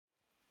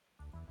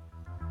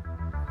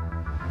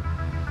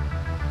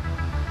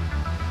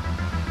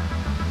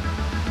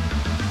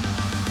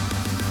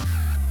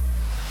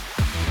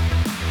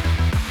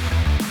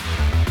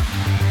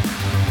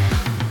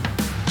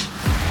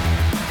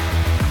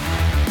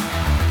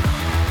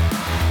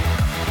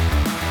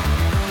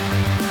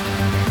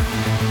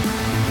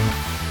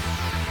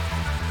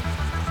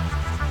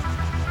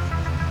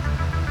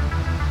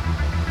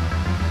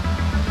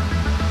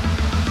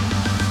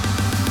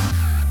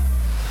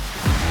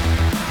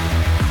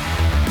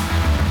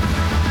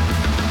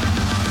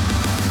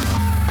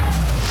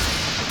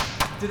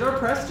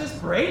press just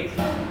break?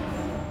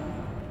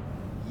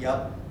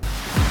 Yep.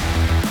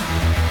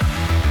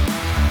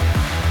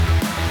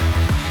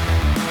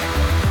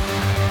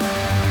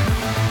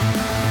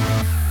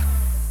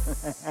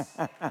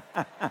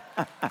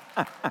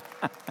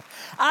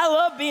 I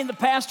love being the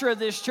pastor of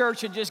this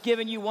church and just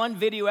giving you one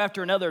video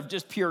after another of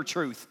just pure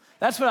truth.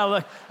 That's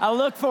what I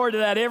look forward to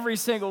that every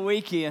single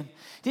weekend.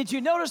 Did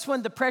you notice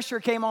when the pressure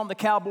came on the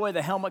cowboy,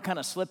 the helmet kind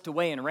of slipped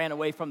away and ran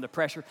away from the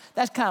pressure?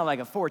 That's kind of like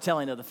a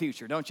foretelling of the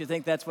future. Don't you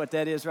think that's what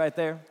that is right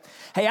there?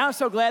 Hey, I'm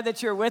so glad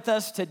that you're with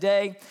us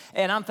today,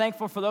 and I'm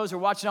thankful for those who are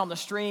watching on the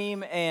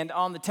stream and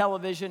on the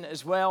television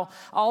as well.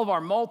 All of our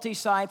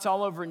multi-sites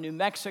all over New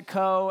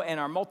Mexico and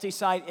our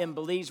multi-site in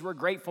Belize, we're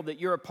grateful that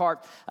you're a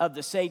part of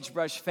the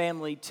Sagebrush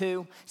family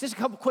too. Just a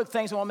couple quick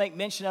things I want to make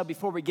mention of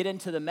before we get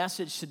into the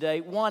message today.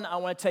 One, I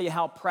want to tell you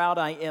how proud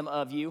I am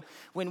of you.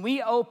 When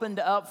we opened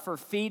up for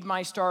Feed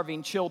My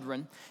Starving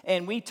Children,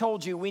 and we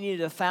told you we needed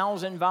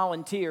 1,000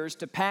 volunteers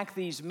to pack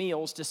these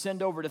meals to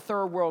send over to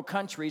third world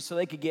countries so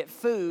they could get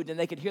food and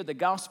they could hear the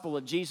gospel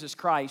of Jesus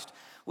Christ.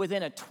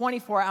 Within a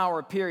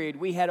 24-hour period,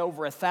 we had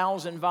over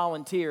 1,000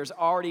 volunteers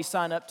already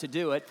sign up to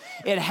do it.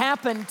 It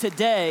happened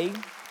today.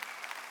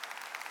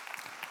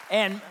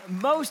 And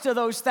most of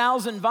those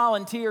 1,000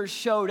 volunteers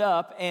showed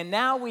up, and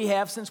now we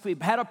have, since we've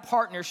had a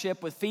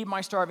partnership with Feed My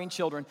Starving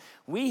Children,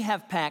 we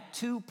have packed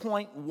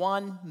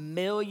 2.1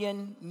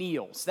 million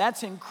meals.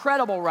 That's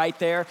incredible right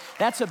there.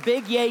 That's a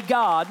big yay,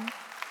 God.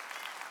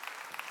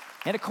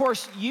 And of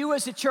course, you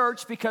as a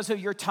church, because of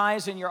your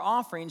tithes and your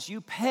offerings,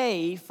 you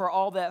pay for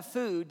all that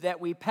food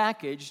that we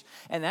packaged,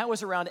 and that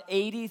was around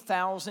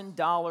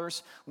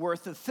 $80,000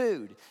 worth of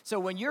food. So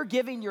when you're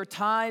giving your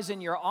tithes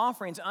and your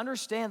offerings,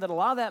 understand that a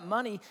lot of that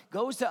money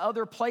goes to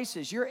other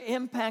places. You're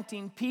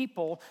impacting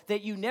people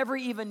that you never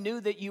even knew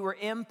that you were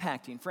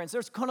impacting. Friends,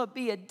 there's going to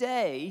be a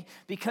day,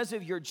 because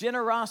of your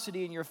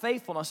generosity and your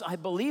faithfulness, I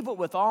believe it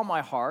with all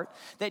my heart,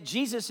 that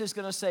Jesus is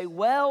going to say,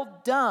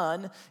 "Well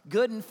done,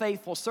 good and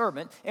faithful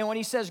servant." And when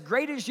he says,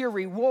 "Great is your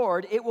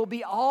reward," it will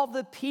be all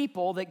the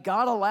people that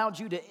God allowed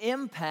you to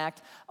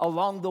impact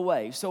along the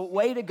way. So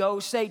way to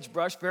go,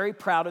 Sagebrush. Very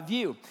proud of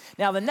you.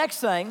 Now, the next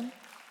thing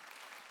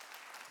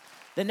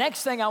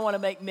I want to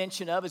make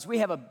mention of is we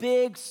have a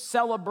big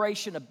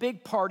celebration, a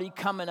big party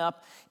coming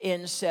up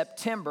in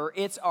September.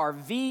 It's our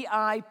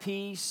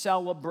VIP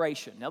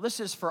celebration. Now,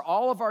 this is for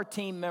all of our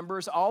team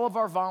members, all of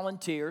our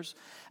volunteers,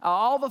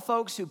 all the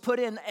folks who put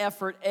in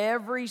effort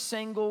every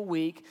single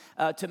week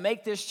to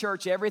make this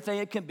church everything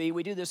it can be.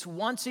 We do this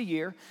once a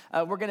year.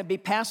 We're going to be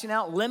passing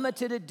out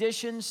limited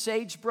edition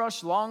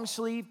Sagebrush long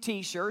sleeve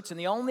t-shirts, and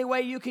the only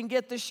way you can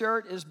get the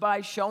shirt is by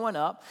showing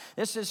up.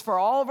 This is for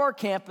all of our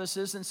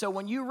campuses, and so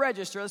when you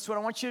register, this is what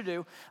I want you to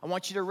do. I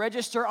want you to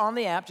register on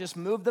the app. Just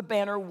move the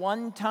banner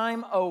one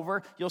time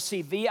over. You'll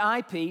see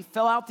VIP.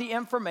 Fill out the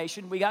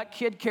information. We got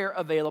kid care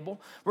available.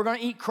 We're going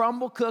to eat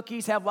crumble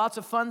cookies, have lots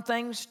of fun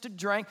things to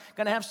drink.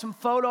 Going to have some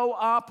photo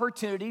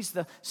opportunities.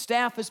 The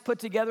staff has put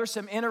together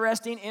some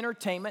interesting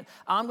entertainment.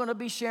 I'm going to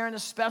be sharing a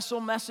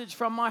special message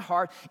from my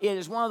heart. It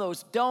is one of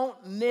those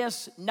don't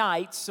miss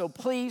nights, so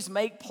please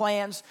make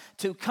plans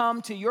to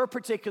come to your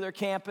particular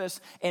campus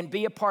and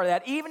be a part of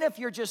that. Even if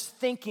you're just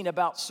thinking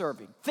about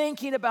serving,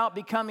 thinking about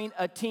becoming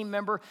a team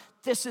member,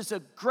 this is a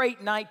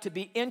great night to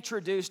be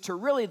introduced to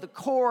really the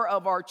core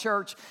of our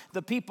church,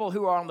 the people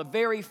who are on the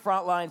very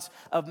front lines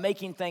of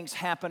making things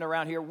happen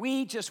around here.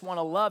 We just want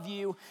to love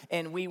you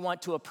and we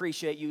want to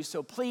appreciate you.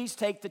 So please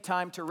take the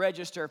time to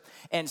register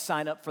and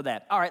sign up for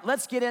that. All right,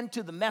 let's get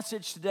into the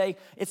message today.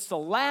 It's the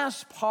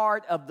last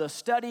part of the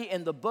study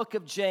in the book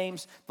of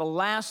James, the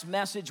last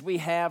message we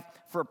have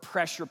for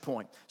Pressure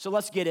Point. So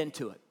let's get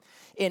into it.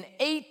 In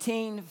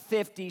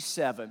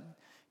 1857,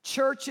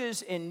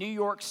 churches in New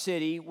York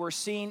City were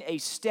seeing a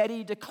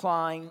steady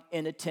decline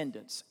in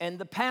attendance, and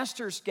the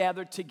pastors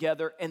gathered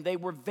together and they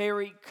were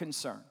very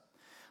concerned.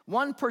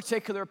 One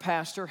particular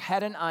pastor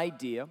had an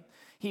idea.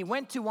 He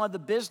went to one of the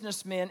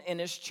businessmen in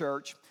his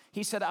church.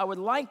 He said, "I would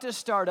like to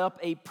start up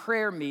a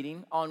prayer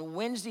meeting on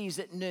Wednesdays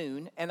at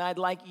noon, and I'd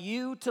like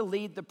you to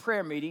lead the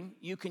prayer meeting.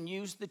 You can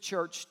use the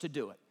church to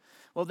do it."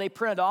 Well, they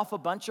printed off a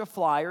bunch of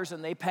flyers,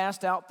 and they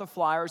passed out the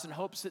flyers in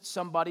hopes that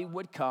somebody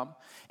would come.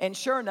 And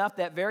sure enough,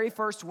 that very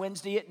first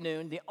Wednesday at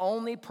noon, the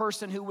only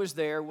person who was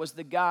there was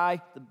the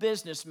guy, the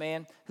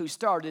businessman, who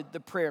started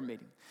the prayer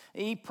meeting.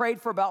 He prayed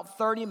for about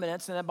 30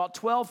 minutes, and about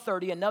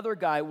 12:30, another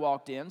guy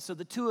walked in, so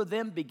the two of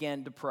them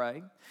began to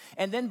pray.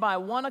 And then by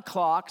 1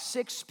 o'clock,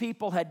 6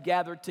 people had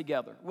gathered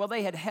together. Well,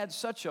 they had had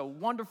such a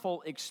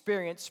wonderful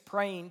experience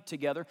praying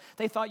together.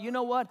 They thought, you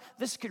know what?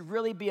 This could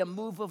really be a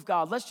move of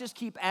God. Let's just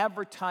keep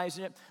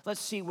advertising it.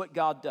 Let's see what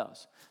God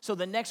does. So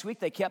the next week,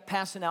 they kept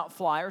passing out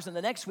flyers, and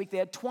the next week, they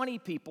had 20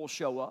 people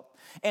show up.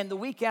 And the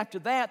week after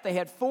that, they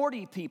had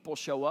 40 people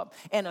show up.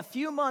 And a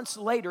few months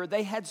later,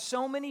 they had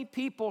so many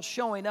people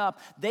showing up,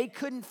 they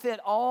couldn't fit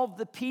all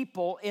the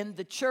people in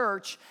the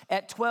church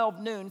at 12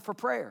 noon for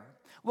prayer.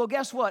 Well,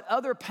 guess what?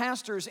 Other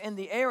pastors in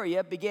the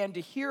area began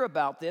to hear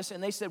about this,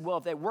 and they said, well,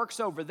 if it works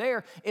over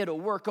there, it'll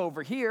work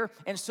over here.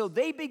 And so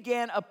they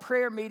began a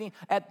prayer meeting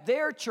at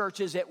their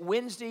churches at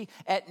Wednesday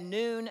at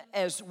noon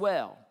as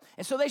well.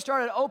 And so they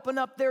started to open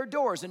up their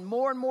doors, and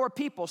more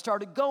people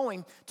started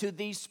going to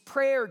these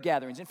prayer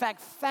gatherings. In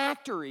fact,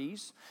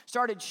 factories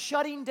started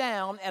shutting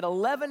down at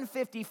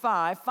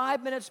 11:55,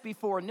 5 minutes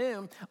before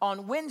noon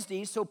on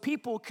Wednesdays, so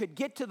people could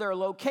get to their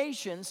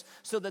locations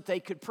so that they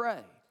could pray.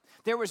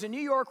 There was a New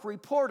York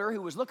reporter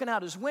who was looking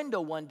out his window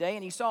one day,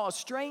 and he saw a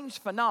strange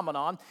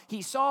phenomenon.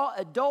 He saw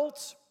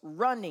adults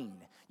running.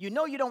 You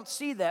know you don't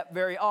see that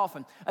very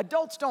often.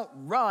 Adults don't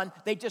run,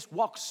 they just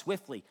walk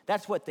swiftly.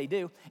 That's what they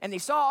do. And they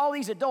saw all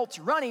these adults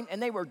running,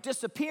 and they were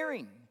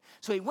disappearing.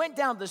 So he went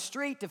down the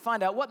street to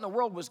find out what in the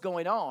world was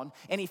going on,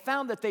 and he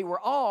found that they were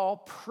all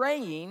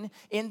praying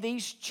in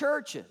these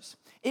churches.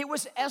 It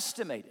was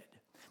estimated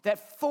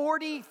that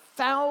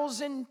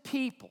 40,000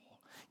 people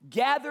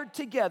gathered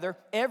together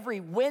every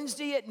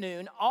Wednesday at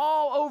noon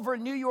all over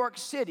New York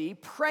City,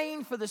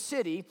 praying for the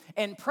city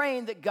and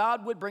praying that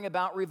God would bring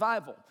about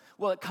revival.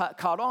 Well, it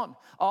caught on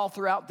all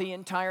throughout the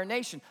entire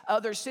nation.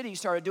 Other cities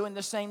started doing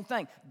the same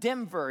thing.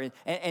 Denver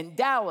and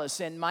Dallas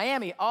and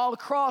Miami, all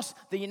across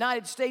the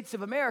United States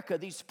of America,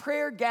 these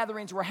prayer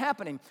gatherings were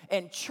happening.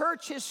 And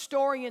church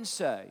historians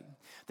say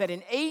that in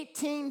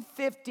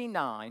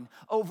 1859,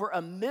 over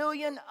 1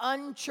 million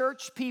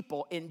unchurched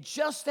people in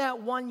just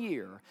that 1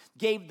 year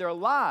gave their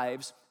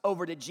lives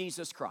over to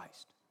Jesus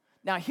Christ.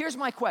 Now, here's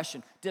my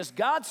question. Does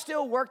God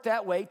still work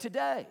that way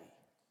today?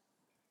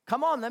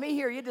 Come on, let me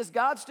hear you. Does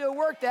God still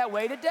work that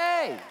way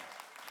today?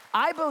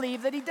 I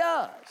believe that He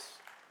does.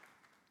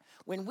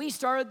 When we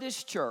started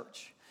this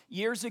church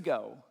years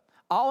ago,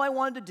 all I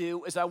wanted to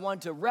do is I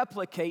wanted to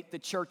replicate the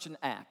church in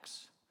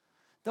Acts.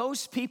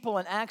 Those people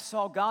in Acts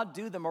saw God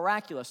do the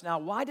miraculous. Now,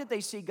 why did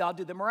they see God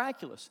do the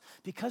miraculous?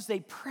 Because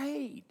they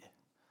prayed.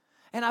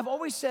 And I've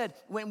always said,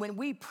 when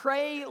we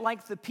pray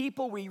like the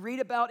people we read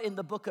about in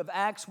the book of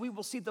Acts, we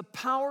will see the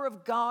power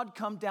of God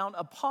come down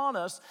upon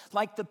us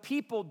like the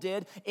people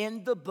did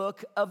in the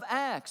book of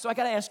Acts. So I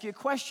got to ask you a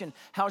question.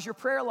 How's your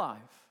prayer life?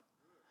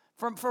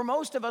 For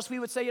most of us, we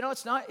would say,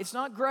 it's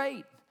not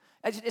great.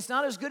 It's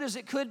not as good as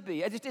it could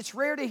be. It's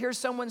rare to hear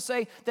someone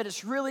say that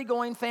it's really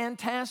going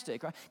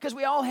fantastic, right? Because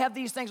we all have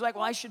these things like,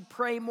 well, I should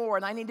pray more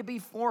and I need to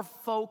be more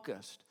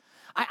focused.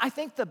 I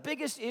think the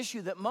biggest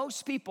issue that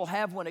most people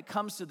have when it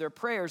comes to their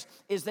prayers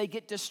is they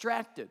get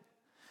distracted.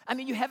 I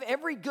mean, you have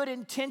every good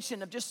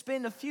intention of just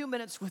spending a few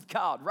minutes with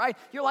God, right?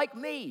 You're like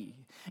me.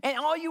 And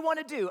all you want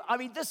to do,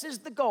 this is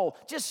the goal.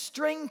 Just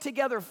string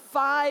together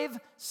 5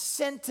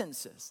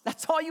 sentences.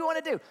 That's all you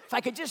want to do. If I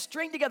could just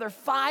string together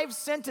 5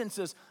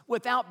 sentences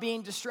without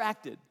being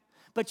distracted.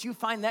 But you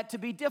find that to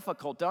be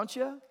difficult, don't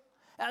you?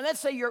 And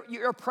let's say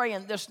you're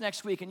praying this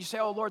next week and you say,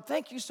 oh, Lord,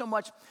 thank you so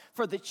much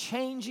for the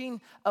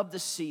changing of the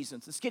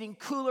seasons. It's getting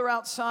cooler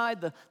outside.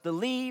 The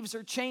leaves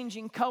are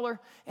changing color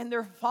and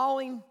they're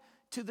falling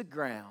to the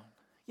ground.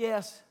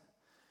 Yes,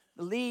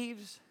 the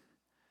leaves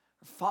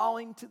are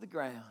falling to the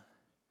ground.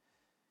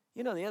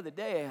 You know, the other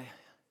day I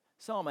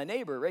saw my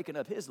neighbor raking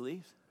up his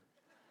leaves.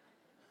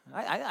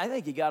 I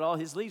think he got all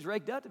his leaves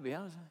raked up, to be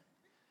honest.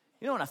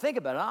 You know, when I think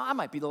about it, I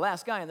might be the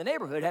last guy in the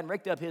neighborhood who hadn't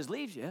raked up his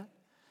leaves yet.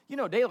 You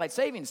know, daylight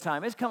savings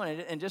time is coming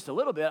in just a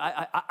little bit.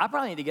 I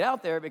probably need to get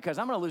out there because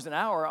I'm going to lose an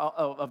hour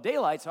of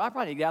daylight, so I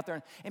probably need to get out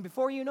there. And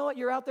before you know it,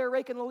 you're out there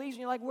raking the leaves,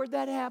 and you're like, where'd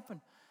that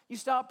happen? You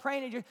stopped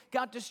praying and you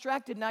got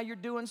distracted. Now you're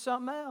doing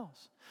something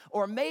else.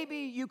 Or maybe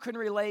you can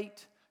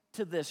relate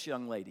to this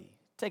young lady.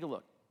 Take a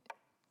look.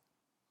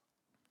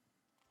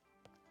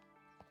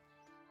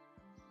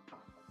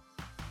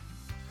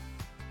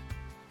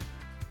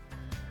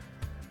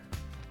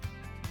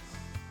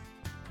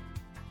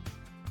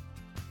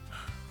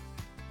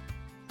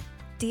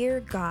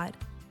 Dear God,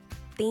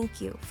 thank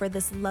you for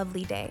this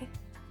lovely day.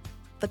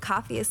 The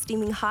coffee is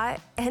steaming hot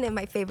and in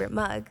my favorite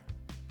mug.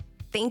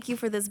 Thank you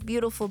for this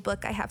beautiful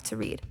book I have to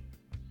read.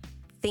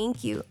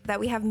 Thank you that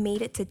we have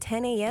made it to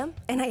 10 a.m.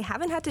 and I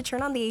haven't had to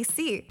turn on the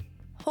AC.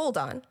 Hold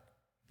on.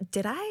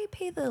 Did I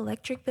pay the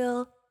electric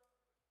bill?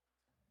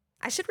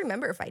 I should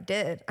remember if I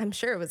did. I'm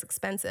sure it was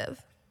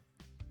expensive.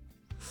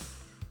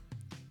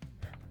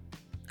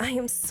 I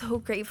am so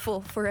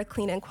grateful for a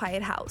clean and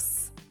quiet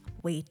house.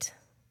 Wait,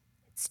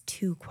 it's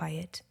too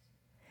quiet.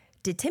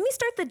 Did Timmy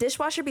start the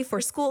dishwasher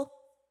before school?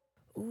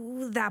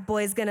 Ooh, that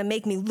boy's gonna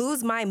make me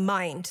lose my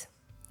mind.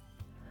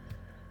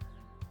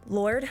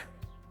 Lord,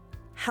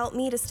 help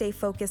me to stay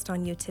focused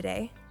on you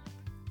today.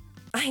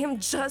 I am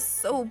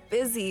just so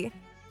busy.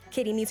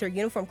 Katie needs her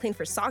uniform cleaned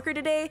for soccer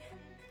today.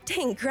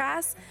 Dang,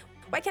 grass.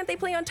 Why can't they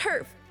play on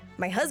turf?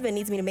 My husband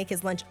needs me to make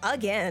his lunch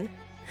again.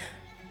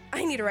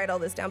 I need to write all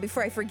this down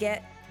before I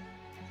forget.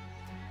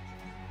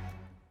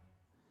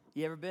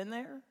 You ever been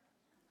there?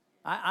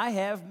 I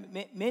have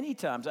many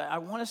times. I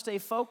want to stay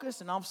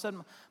focused, and all of a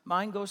sudden, my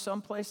mind goes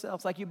someplace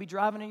else. Like you'd be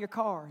driving in your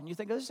car, and you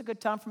think, oh, this is a good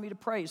time for me to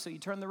pray, so you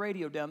turn the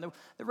radio down. The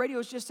radio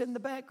is just in the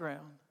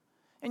background,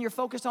 and you're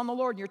focused on the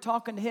Lord, and you're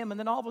talking to Him, and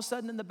then all of a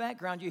sudden in the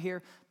background, you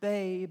hear,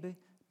 baby,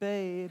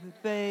 baby,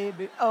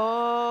 baby,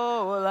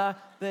 oh, la,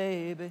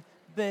 baby,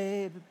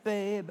 baby,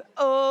 baby,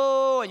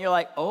 oh. And you're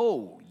like,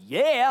 oh,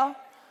 yeah.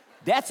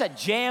 That's a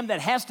jam that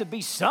has to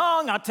be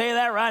sung, I'll tell you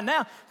that right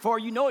now. Before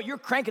you know it, you're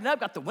cranking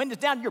up, got the windows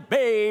down, you're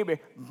baby,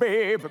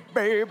 baby,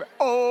 baby,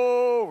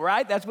 oh,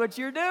 right? That's what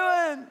you're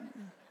doing.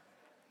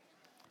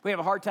 We have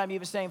a hard time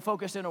even staying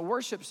focused in a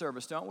worship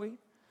service, don't we?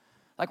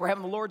 Like we're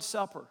having the Lord's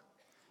Supper.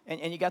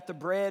 And you got the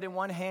bread in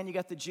one hand, you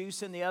got the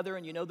juice in the other,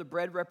 and you know the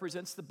bread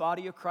represents the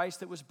body of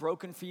Christ that was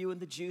broken for you, and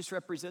the juice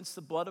represents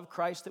the blood of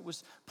Christ that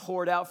was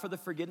poured out for the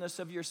forgiveness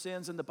of your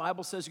sins. And the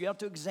Bible says you have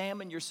to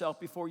examine yourself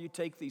before you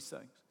take these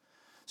things.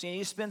 So you need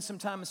to spend some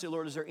time and say,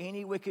 Lord, is there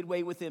any wicked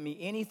way within me,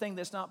 anything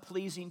that's not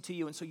pleasing to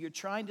you? And so you're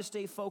trying to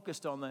stay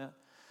focused on that.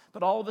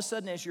 But all of a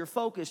sudden, as you're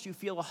focused, you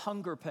feel a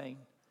hunger pain.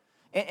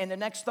 And the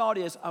next thought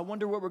is, I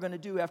wonder what we're going to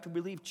do after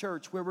we leave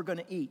church, where we're going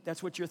to eat.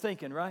 That's what you're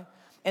thinking, right?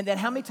 And then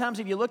how many times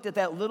have you looked at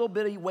that little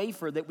bitty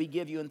wafer that we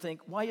give you and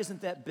think, why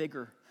isn't that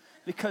bigger?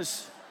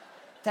 Because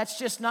that's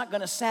just not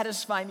going to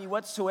satisfy me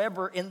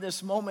whatsoever in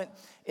this moment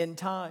in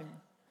time.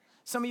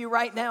 Some of you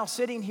right now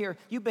sitting here,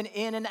 you've been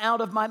in and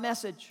out of my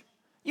message.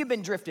 You've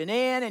been drifting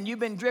in and you've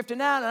been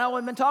drifting out, and I've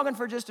only been talking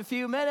for just a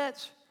few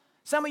minutes.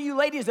 Some of you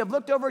ladies have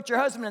looked over at your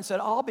husband and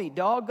said, I'll be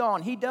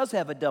doggone, he does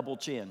have a double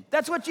chin.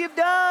 That's what you've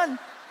done.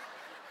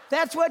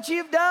 That's what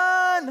you've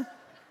done.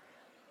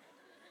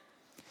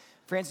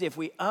 Friends, if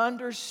we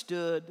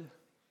understood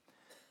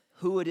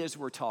who it is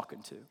we're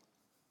talking to,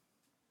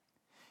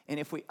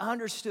 and if we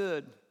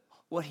understood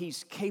what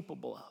he's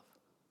capable of,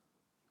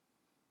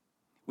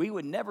 we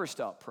would never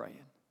stop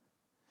praying.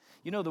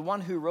 You know, the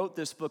one who wrote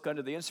this book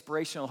under the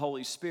inspiration of the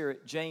Holy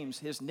Spirit, James,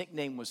 his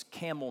nickname was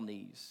Camel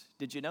Knees.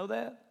 Did you know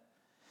that?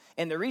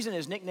 And the reason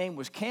his nickname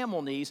was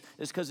Camel Knees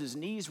is because his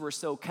knees were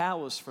so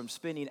calloused from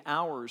spending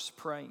hours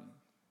praying.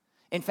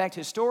 In fact,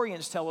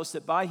 historians tell us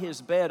that by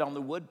his bed, on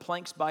the wood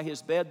planks by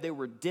his bed, there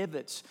were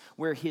divots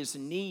where his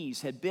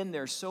knees had been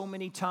there so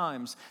many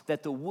times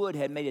that the wood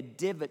had made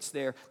divots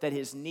there that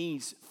his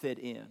knees fit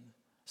in.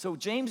 So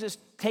James is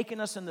taking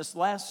us in this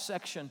last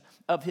section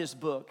of his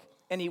book,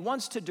 and he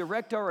wants to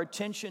direct our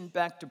attention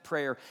back to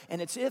prayer.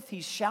 And it's if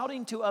he's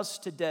shouting to us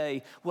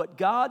today, what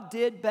God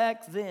did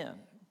back then,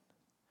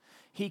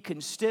 he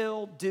can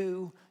still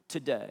do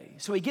today.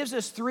 So he gives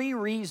us 3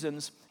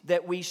 reasons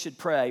that we should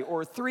pray,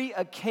 or 3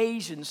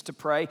 occasions to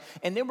pray.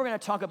 And then we're going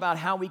to talk about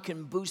how we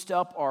can boost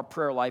up our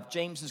prayer life.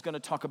 James is going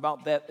to talk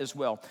about that as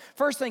well.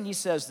 First thing he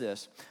says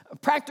this, a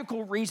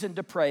practical reason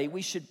to pray,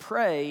 we should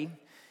pray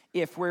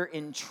if we're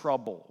in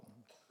trouble.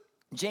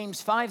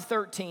 James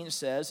 5:13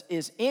 says,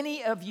 is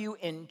any of you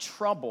in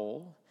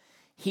trouble?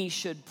 He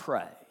should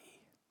pray.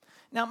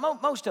 Now,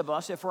 most of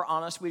us, if we're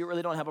honest, we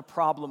really don't have a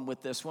problem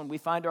with this one. We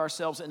find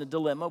ourselves in a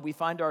dilemma. We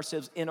find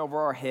ourselves in over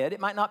our head. It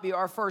might not be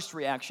our first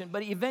reaction,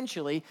 but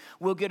eventually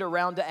we'll get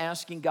around to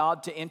asking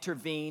God to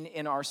intervene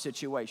in our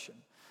situation.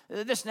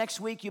 This next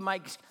week,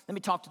 let me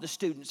talk to the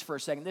students for a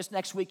second. This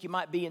next week, you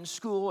might be in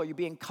school or you'll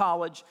be in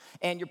college,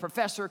 and your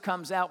professor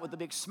comes out with a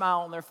big smile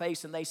on their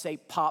face, and they say,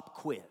 pop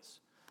quiz.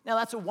 Now,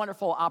 that's a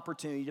wonderful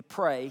opportunity to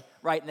pray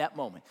right in that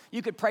moment.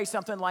 You could pray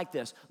something like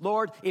this.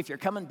 Lord, if you're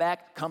coming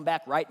back, come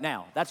back right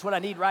now. That's what I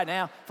need right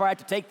now before I have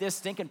to take this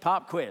stinking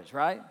pop quiz,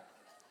 right?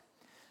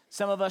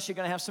 Some of us, you're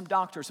going to have some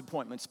doctor's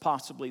appointments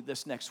possibly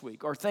this next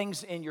week, or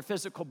things in your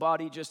physical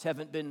body just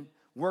haven't been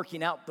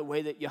working out the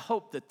way that you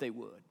hoped that they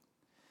would.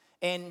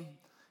 And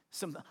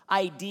some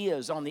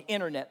ideas on the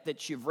internet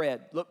that you've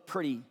read look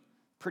pretty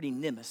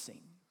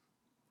menacing.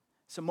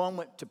 It's a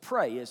moment to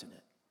pray, isn't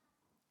it?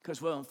 Because,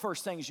 well, the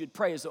first things you'd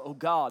pray is, oh,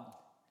 God,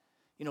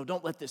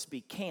 don't let this be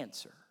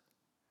cancer.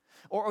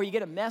 Or you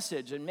get a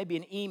message and maybe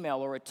an email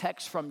or a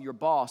text from your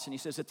boss, and he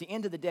says, at the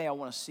end of the day, I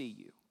want to see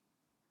you.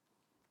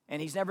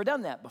 And he's never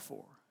done that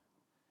before.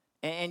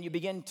 And you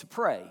begin to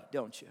pray,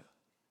 don't you?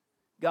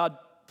 God,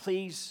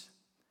 please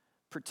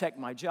protect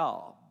my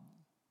job.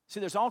 See,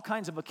 there's all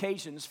kinds of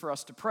occasions for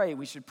us to pray.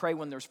 We should pray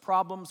when there's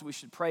problems. We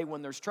should pray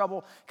when there's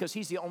trouble, because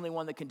he's the only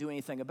one that can do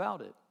anything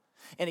about it.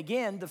 And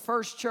again, the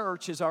first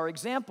church is our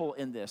example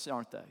in this,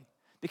 aren't they?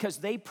 Because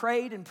they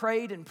prayed and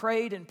prayed and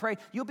prayed and prayed.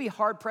 You'll be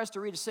hard-pressed to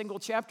read a single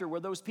chapter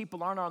where those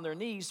people aren't on their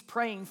knees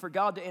praying for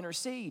God to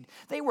intercede.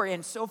 They were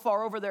in so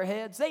far over their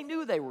heads, they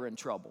knew they were in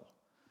trouble.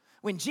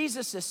 When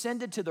Jesus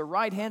ascended to the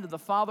right hand of the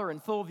Father in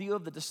full view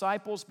of the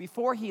disciples,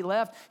 before he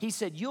left, he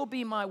said, you'll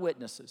be my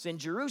witnesses in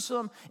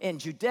Jerusalem, in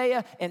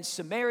Judea, and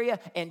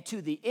Samaria, and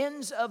to the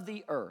ends of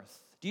the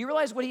earth. Do you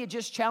realize what he had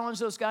just challenged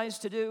those guys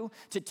to do?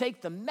 To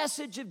take the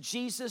message of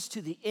Jesus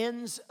to the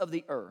ends of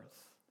the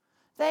earth.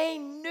 They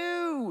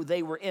knew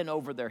they were in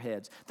over their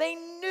heads. They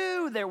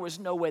knew there was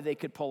no way they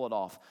could pull it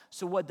off.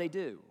 So what'd they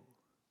do?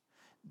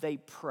 They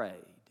prayed.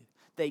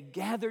 They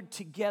gathered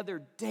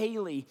together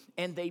daily,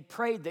 and they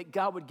prayed that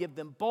God would give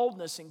them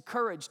boldness and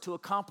courage to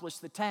accomplish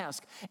the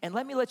task. And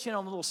let me let you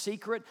know a little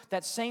secret.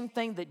 That same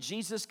thing that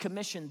Jesus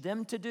commissioned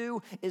them to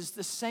do is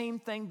the same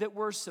thing that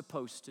we're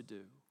supposed to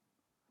do.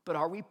 But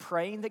are we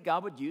praying that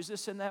God would use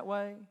us in that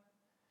way?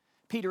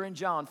 Peter and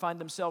John find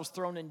themselves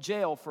thrown in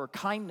jail for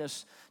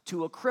kindness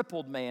to a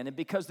crippled man and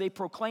because they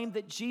proclaimed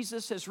that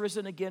Jesus has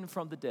risen again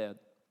from the dead.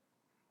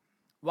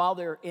 While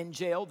they're in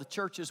jail, the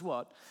church is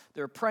what?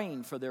 They're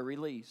praying for their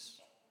release.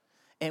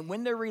 And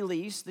when they're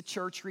released, the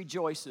church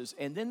rejoices.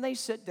 And then they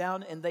sit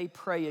down and they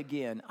pray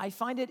again. I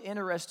find it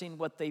interesting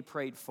what they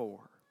prayed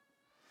for.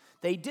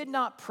 They did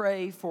not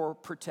pray for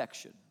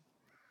protection.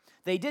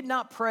 They did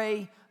not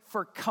pray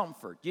for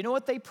comfort. You know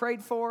what they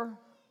prayed for?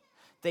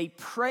 They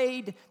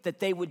prayed that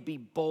they would be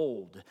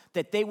bold,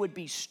 that they would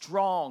be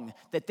strong,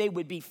 that they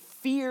would be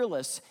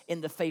fearless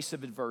in the face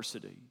of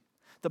adversity.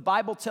 The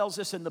Bible tells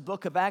us in the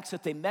book of Acts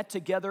that they met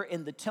together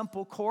in the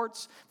temple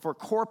courts for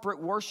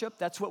corporate worship.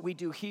 That's what we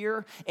do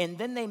here. And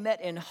then they met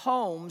in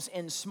homes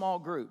in small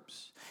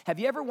groups. Have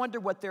you ever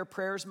wondered what their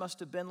prayers must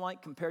have been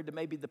like compared to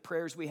maybe the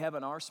prayers we have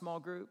in our small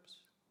groups?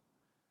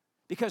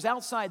 Because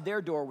outside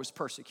their door was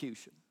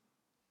persecution.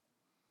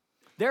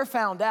 They're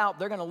found out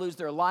they're going to lose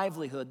their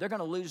livelihood. They're going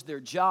to lose their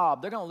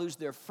job. They're going to lose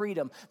their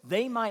freedom.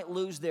 They might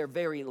lose their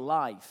very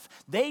life.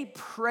 They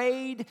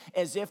prayed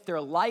as if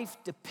their life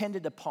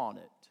depended upon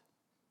it.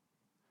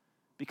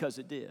 Because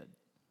it did.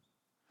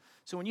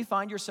 So when you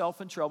find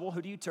yourself in trouble,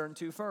 who do you turn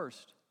to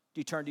first? Do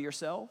you turn to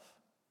yourself?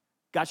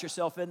 Got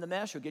yourself in the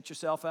mess, you'll get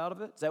yourself out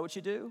of it? Is that what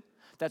you do?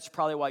 That's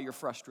probably why you're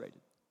frustrated.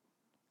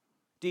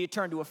 Do you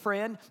turn to a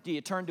friend? Do you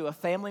turn to a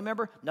family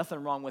member?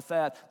 Nothing wrong with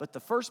that. But the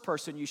first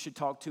person you should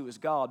talk to is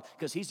God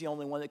because He's the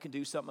only one that can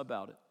do something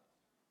about it.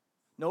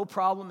 No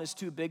problem is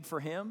too big for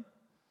Him.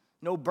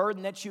 No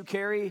burden that you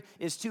carry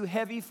is too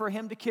heavy for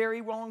Him to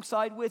carry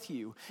alongside with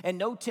you. And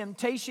no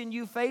temptation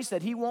you face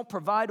that He won't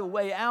provide a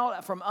way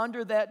out from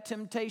under that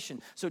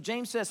temptation. So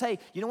James says, hey,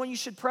 you know when you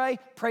should pray?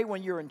 Pray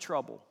when you're in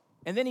trouble.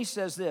 And then he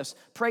says this,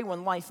 pray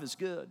when life is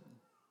good.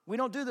 We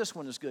don't do this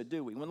when it's good,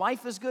 do we? When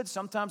life is good,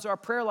 sometimes our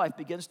prayer life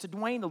begins to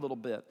wane a little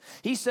bit.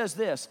 He says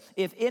this,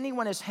 if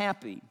anyone is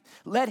happy,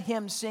 let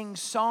him sing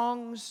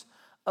songs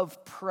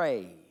of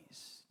praise.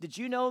 Did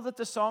you know that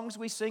the songs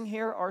we sing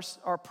here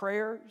are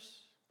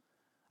prayers?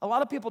 A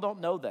lot of people don't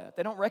know that.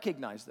 They don't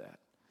recognize that.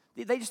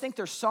 They just think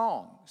they're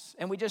songs,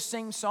 and we just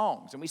sing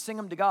songs, and we sing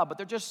them to God, but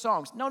they're just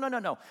songs.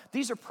 No.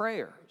 These are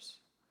prayers.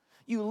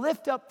 You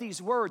lift up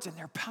these words, and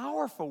they're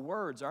powerful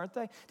words, aren't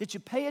they? Did you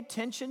pay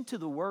attention to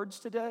the words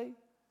today?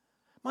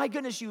 My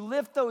goodness, you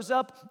lift those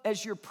up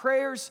as your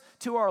prayers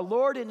to our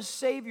Lord and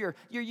Savior.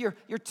 You're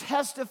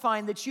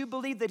testifying that you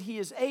believe that He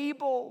is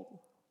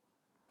able.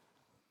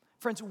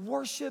 Friends,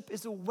 worship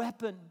is a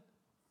weapon.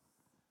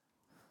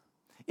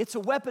 It's a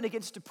weapon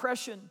against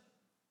depression.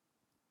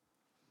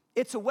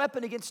 It's a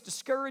weapon against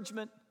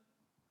discouragement.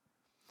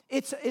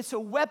 It's a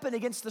weapon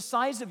against the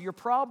size of your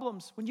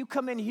problems. When you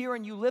come in here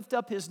and you lift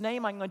up His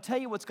name, I'm going to tell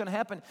you what's going to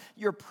happen.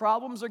 Your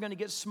problems are going to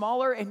get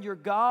smaller and your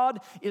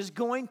God is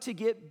going to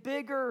get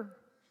bigger.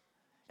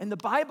 And the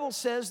Bible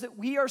says that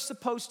we are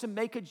supposed to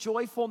make a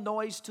joyful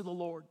noise to the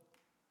Lord.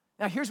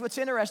 Now, here's what's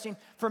interesting.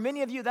 For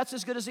many of you, that's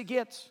as good as it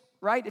gets,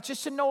 right? It's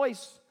just a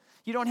noise.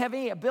 You don't have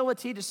any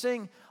ability to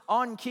sing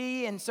on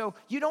key, and so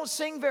you don't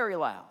sing very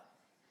loud.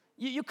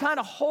 You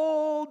kind of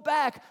hold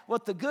back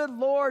what the good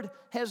Lord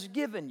has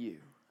given you.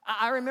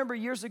 I remember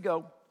years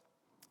ago,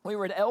 we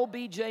were at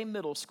LBJ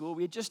Middle School.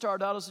 We had just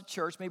started out as a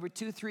church, maybe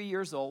 2-3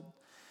 years old.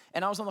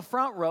 And I was on the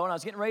front row, and I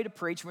was getting ready to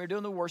preach, and we were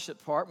doing the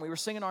worship part, and we were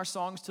singing our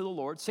songs to the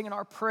Lord, singing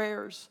our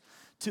prayers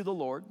to the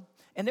Lord.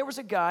 And there was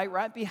a guy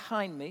right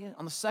behind me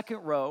on the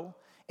second row,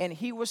 and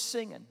he was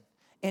singing.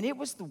 And it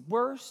was the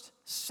worst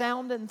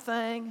sounding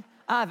thing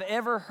I've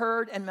ever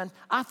heard. And man,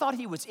 I thought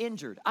he was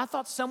injured. I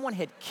thought someone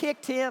had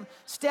kicked him,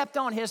 stepped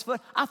on his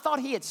foot. I thought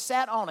he had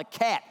sat on a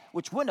cat,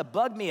 which wouldn't have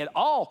bugged me at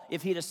all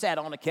if he'd have sat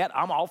on a cat.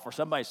 I'm all for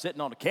somebody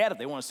sitting on a cat if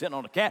they want to sit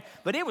on a cat.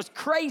 But it was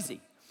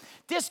crazy.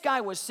 This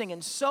guy was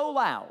singing so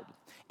loud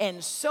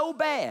and so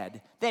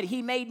bad that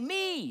he made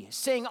me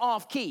sing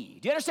off key.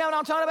 Do you understand what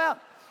I'm talking about?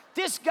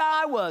 This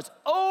guy was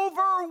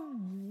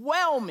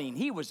overwhelming.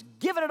 He was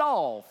giving it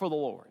all for the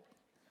Lord.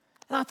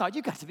 And I thought,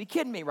 you got to be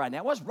kidding me right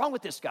now. What's wrong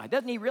with this guy?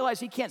 Doesn't he realize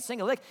he can't sing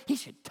a lick? He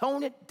should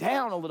tone it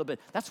down a little bit.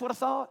 That's what I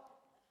thought.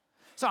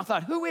 So I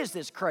thought, who is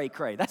this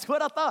cray-cray? That's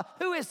what I thought.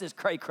 Who is this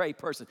cray-cray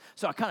person?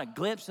 So I kind of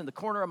glimpsed in the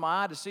corner of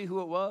my eye to see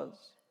who it was.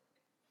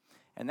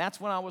 And that's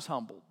when I was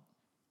humbled.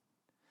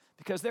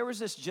 Because there was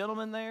this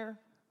gentleman there. And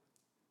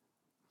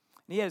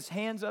he had his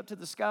hands up to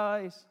the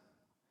skies.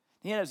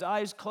 He had his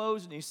eyes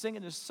closed, and he's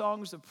singing his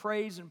songs of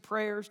praise and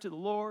prayers to the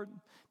Lord.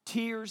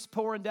 Tears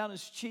pouring down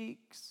his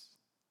cheeks.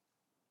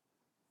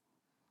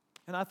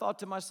 And I thought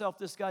to myself,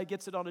 this guy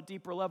gets it on a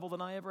deeper level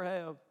than I ever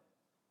have.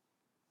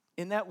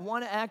 In that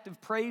one act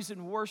of praise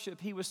and worship,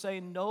 he was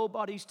saying,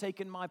 nobody's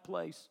taking my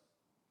place.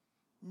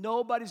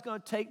 Nobody's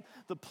going to take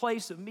the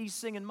place of me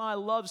singing my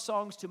love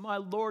songs to my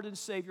Lord and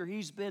Savior.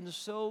 He's been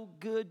so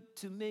good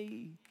to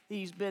me.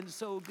 He's been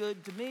so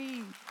good to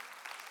me.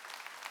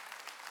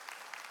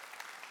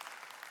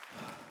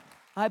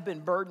 I've been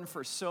burdened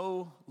for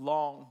so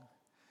long.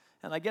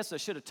 And I guess I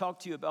should have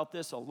talked to you about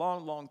this a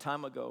long, long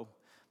time ago.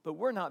 But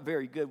we're not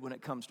very good when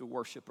it comes to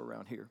worship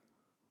around here.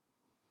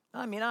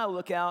 I mean, I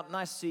look out and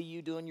I see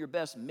you doing your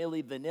best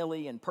Milli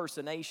Vanilli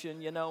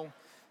impersonation, you know.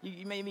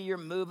 Maybe you're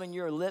moving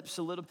your lips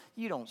a little.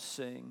 You don't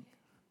sing.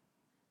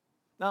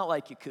 Not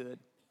like you could.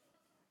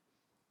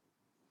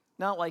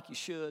 Not like you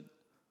should.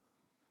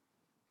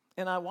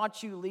 And I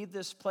watch you leave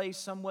this place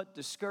somewhat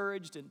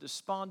discouraged and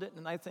despondent,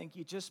 and I think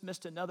you just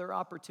missed another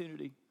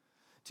opportunity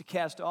to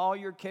cast all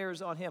your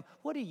cares on Him.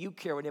 What do you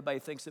care what anybody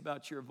thinks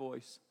about your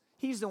voice?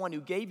 He's the one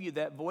who gave you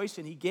that voice,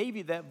 and He gave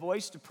you that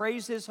voice to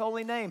praise His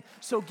holy name.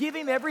 So give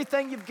Him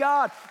everything you've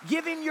got.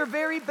 Give Him your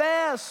very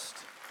best.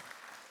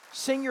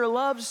 Sing your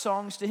love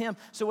songs to Him.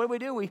 So what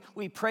do?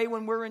 We pray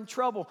when we're in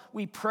trouble.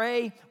 We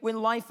pray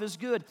when life is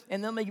good.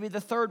 And then maybe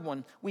the third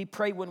one, we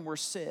pray when we're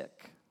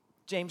sick.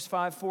 James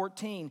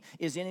 5:14,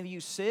 is any of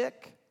you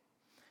sick?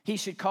 He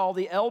should call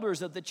the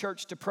elders of the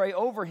church to pray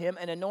over him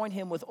and anoint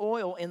him with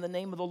oil in the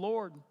name of the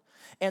Lord.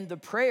 And the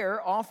prayer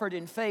offered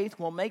in faith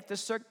will make the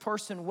sick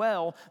person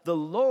well. The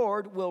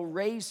Lord will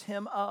raise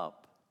him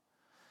up.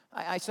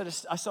 I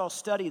saw a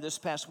study this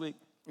past week.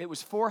 It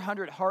was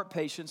 400 heart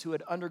patients who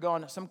had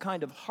undergone some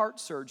kind of heart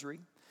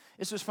surgery.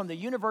 This was from the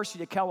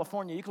University of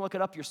California. You can look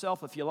it up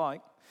yourself if you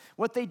like.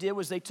 What they did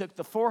was they took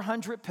the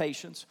 400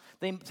 patients.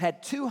 They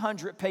had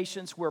 200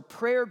 patients where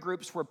prayer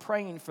groups were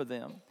praying for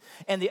them.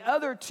 And the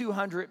other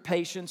 200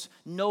 patients,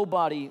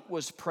 nobody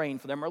was praying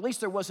for them, or at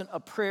least there wasn't a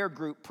prayer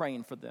group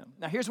praying for them.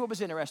 Now, here's what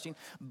was interesting.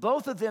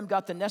 Both of them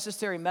got the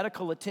necessary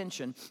medical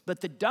attention,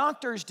 but the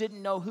doctors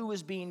didn't know who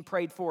was being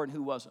prayed for and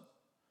who wasn't.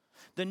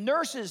 The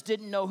nurses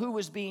didn't know who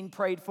was being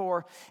prayed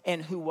for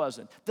and who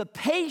wasn't. The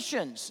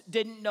patients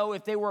didn't know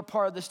if they were a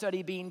part of the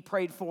study being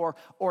prayed for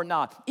or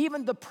not.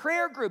 Even the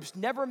prayer groups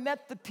never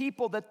met the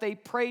people that they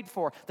prayed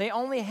for. They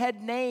only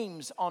had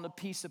names on a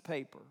piece of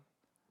paper.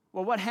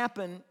 Well, what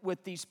happened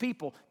with these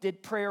people?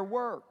 Did prayer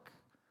work?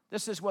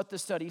 This is what the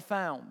study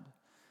found.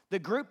 The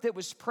group that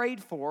was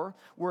prayed for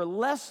were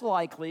less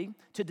likely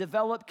to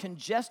develop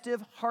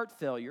congestive heart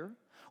failure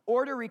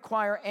or to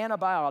require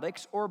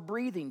antibiotics or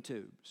breathing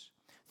tubes.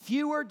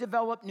 Fewer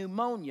developed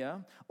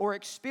pneumonia or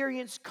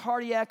experienced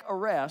cardiac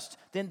arrest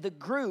than the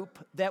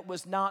group that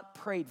was not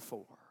prayed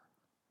for.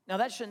 Now,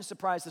 that shouldn't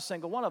surprise a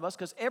single one of us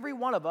because every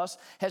one of us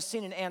has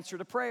seen an answer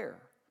to prayer.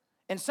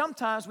 And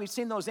sometimes we've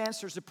seen those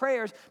answers to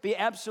prayers be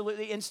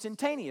absolutely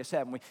instantaneous,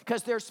 haven't we?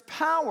 Because there's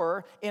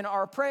power in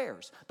our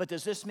prayers. But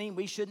does this mean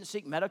we shouldn't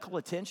seek medical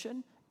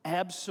attention?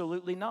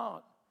 Absolutely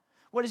not.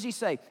 What does he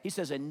say? He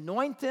says,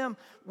 anoint them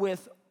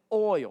with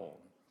oil.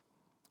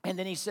 And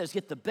then he says,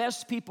 get the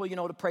best people you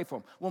know to pray for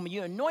them. When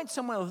you anoint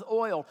someone with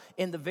oil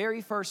in the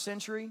very first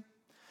century,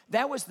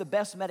 that was the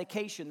best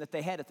medication that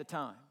they had at the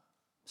time.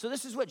 So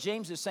this is what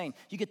James is saying.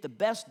 You get the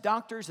best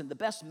doctors and the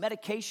best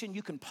medication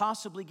you can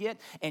possibly get,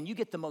 and you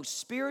get the most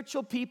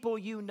spiritual people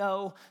you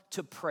know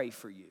to pray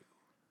for you.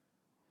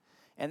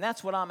 And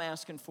that's what I'm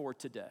asking for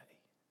today.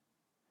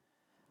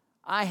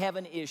 I have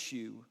an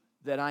issue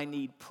that I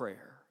need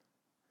prayer.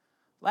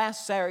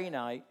 Last Saturday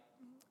night,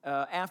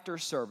 after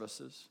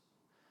services,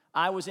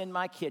 I was in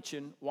my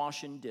kitchen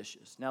washing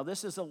dishes. Now,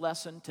 this is a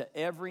lesson to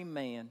every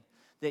man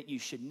that you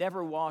should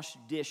never wash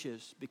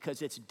dishes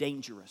because it's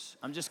dangerous.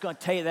 I'm just going to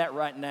tell you that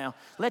right now.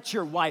 Let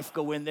your wife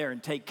go in there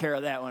and take care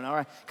of that one, all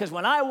right? Because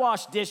when I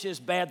wash dishes,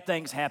 bad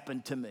things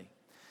happen to me.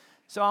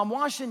 So I'm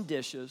washing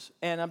dishes,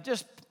 and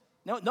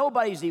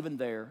nobody's even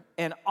there.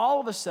 And all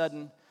of a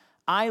sudden,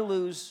 I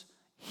lose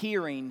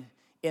hearing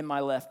in my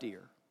left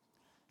ear.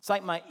 It's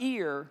like my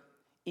ear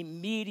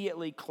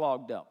immediately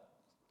clogged up.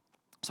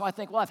 So I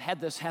think, well, I've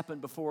had this happen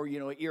before,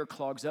 ear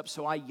clogs up.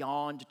 So I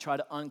yawn to try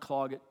to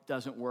unclog it.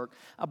 Doesn't work.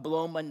 I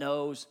blow my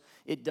nose.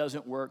 It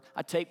doesn't work.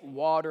 I take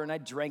water and I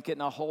drink it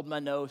and I hold my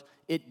nose.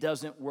 It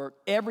doesn't work.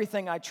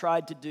 Everything I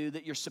tried to do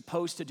that you're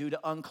supposed to do to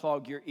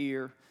unclog your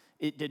ear,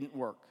 it didn't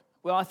work.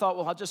 Well, I thought,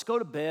 I'll just go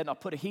to bed. I'll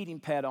put a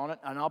heating pad on it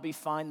and I'll be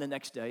fine the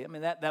next day. I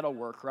mean, that'll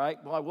work,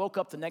 right? Well, I woke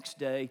up the next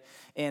day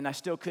and I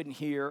still couldn't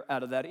hear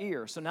out of that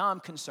ear. So now I'm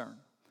concerned.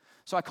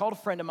 So I called a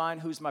friend of mine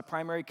who's my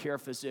primary care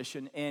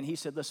physician, and he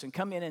said, listen,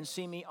 come in and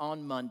see me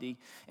on Monday.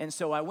 And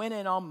so I went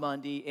in on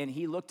Monday, and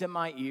he looked at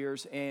my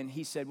ears, and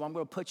he said, well, I'm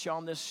going to put you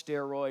on this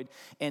steroid,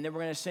 and then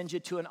we're going to send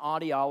you to an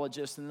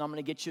audiologist, and then I'm going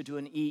to get you to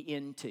an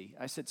ENT.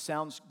 I said,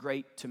 sounds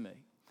great to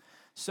me.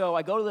 So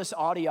I go to this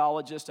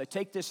audiologist, I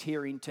take this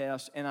hearing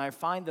test, and I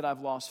find that I've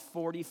lost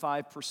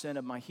 45%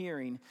 of my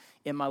hearing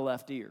in my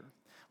left ear.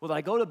 Well, I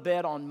go to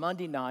bed on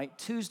Monday night.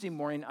 Tuesday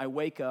morning, I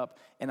wake up,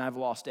 and I've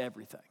lost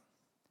everything.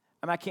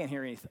 I can't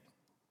hear anything.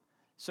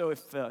 So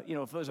if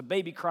there's a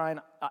baby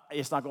crying,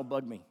 it's not going to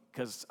bug me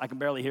because I can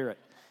barely hear it.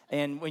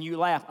 And when you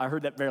laugh, I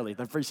heard that barely.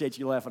 I appreciate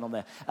you laughing on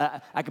that.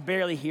 I can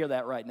barely hear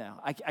that right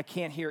now. I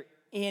can't hear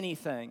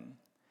anything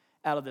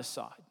out of this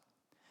side.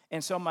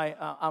 And so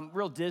I'm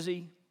real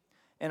dizzy,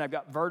 and I've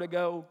got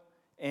vertigo,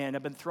 and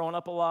I've been throwing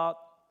up a lot,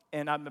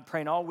 and I've been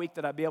praying all week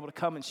that I'd be able to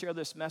come and share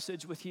this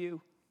message with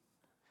you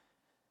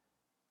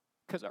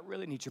because I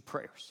really need your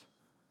prayers.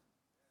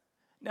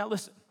 Now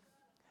listen.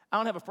 I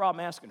don't have a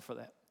problem asking for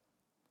that.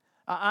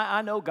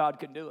 I know God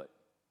can do it.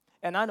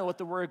 And I know what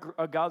the Word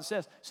of God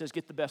says. It says,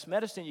 get the best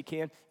medicine you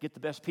can, get the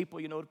best people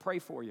you know to pray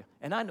for you.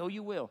 And I know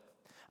you will.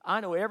 I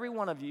know every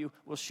one of you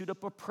will shoot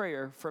up a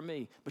prayer for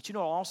me. But you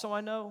know also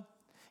I know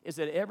is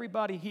that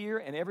everybody here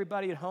and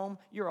everybody at home,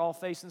 you're all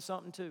facing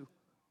something too.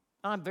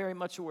 I'm very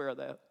much aware of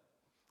that.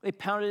 They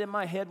pounded in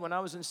my head when I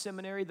was in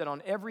seminary that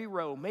on every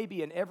row,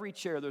 maybe in every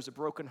chair, there's a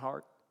broken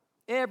heart.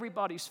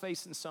 Everybody's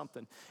facing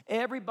something.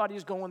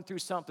 Everybody's going through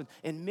something.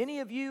 And many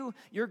of you,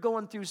 you're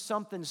going through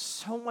something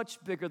so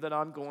much bigger than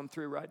I'm going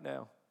through right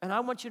now. And I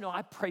want you to know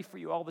I pray for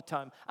you all the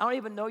time. I don't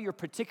even know your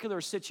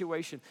particular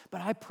situation, but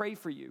I pray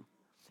for you.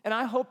 And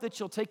I hope that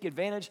you'll take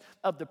advantage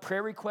of the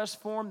prayer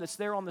request form that's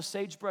there on the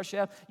Sagebrush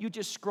app. You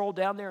just scroll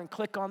down there and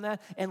click on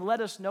that and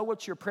let us know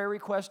what your prayer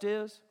request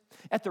is.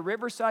 At the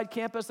Riverside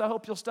campus, I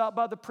hope you'll stop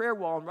by the prayer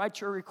wall and write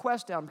your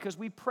request down because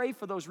we pray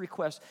for those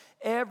requests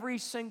every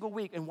single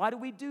week. And why do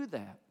we do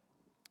that?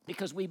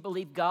 Because we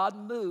believe God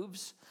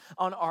moves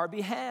on our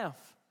behalf.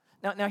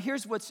 Now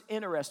here's what's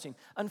interesting.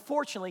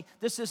 Unfortunately,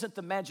 this isn't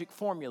the magic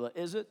formula,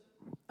 is it?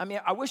 I mean,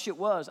 I wish it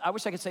was. I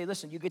wish I could say,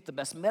 listen, you get the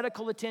best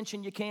medical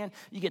attention you can,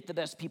 you get the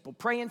best people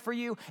praying for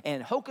you,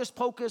 and hocus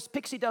pocus,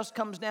 pixie dust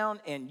comes down,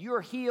 and you're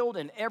healed,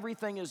 and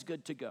everything is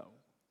good to go.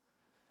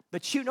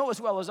 But you know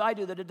as well as I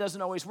do that it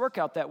doesn't always work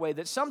out that way,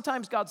 that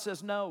sometimes God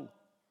says no.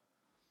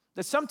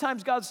 That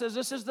sometimes God says,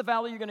 this is the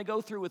valley you're going to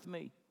go through with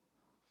me.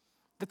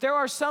 That there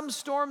are some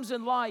storms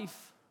in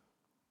life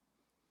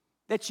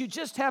that you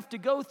just have to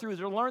go through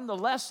to learn the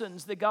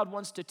lessons that God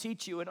wants to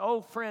teach you. And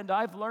oh, friend,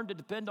 I've learned to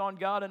depend on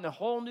God in a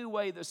whole new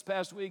way this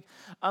past week,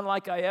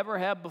 unlike I ever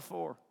have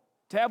before.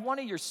 To have one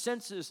of your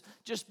senses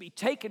just be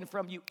taken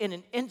from you in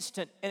an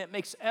instant, and it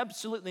makes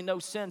absolutely no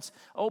sense.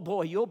 Oh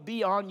boy, you'll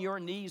be on your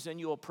knees and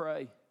you'll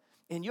pray.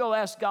 And you'll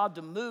ask God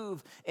to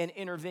move and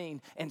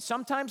intervene. And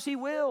sometimes He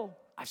will.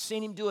 I've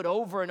seen Him do it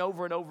over and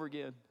over and over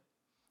again.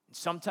 And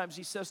sometimes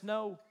He says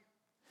no.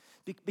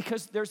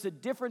 Because there's a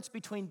difference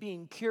between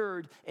being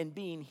cured and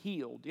being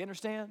healed. Do you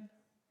understand?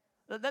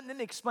 Let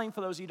me explain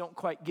for those of you who don't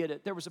quite get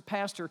it. There was a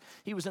pastor,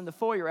 he was in the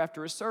foyer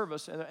after his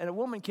service, and a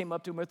woman came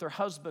up to him with her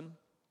husband.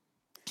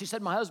 She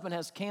said, my husband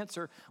has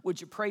cancer.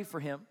 Would you pray for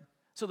him?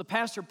 So the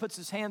pastor puts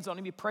his hands on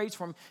him. He prays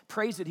for him,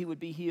 prays that he would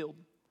be healed.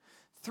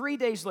 3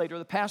 days later,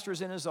 the pastor is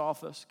in his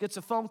office, gets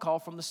a phone call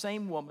from the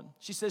same woman.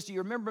 She says, do you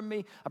remember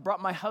me? I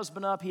brought my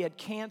husband up. He had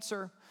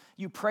cancer.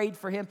 You prayed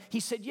for him.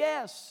 He said,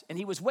 yes. And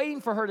he was waiting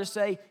for her to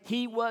say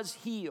he was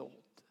healed.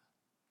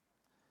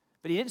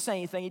 But he didn't say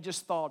anything. He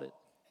just thought it.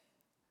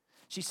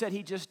 She said,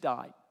 he just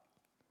died.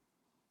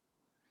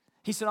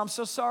 He said, I'm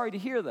so sorry to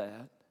hear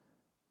that.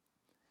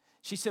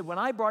 She said, when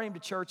I brought him to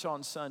church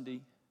on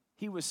Sunday,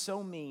 he was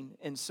so mean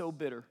and so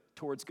bitter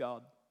towards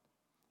God.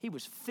 He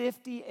was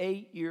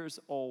 58 years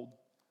old.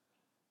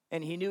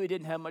 And he knew he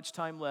didn't have much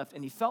time left.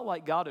 And he felt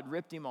like God had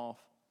ripped him off.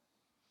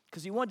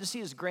 Because he wanted to see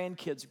his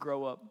grandkids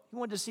grow up. He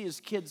wanted to see his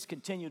kids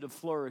continue to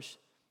flourish.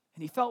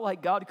 And he felt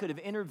like God could have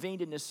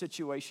intervened in this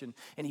situation.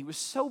 And he was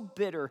so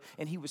bitter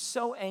and he was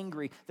so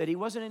angry that he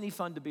wasn't any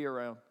fun to be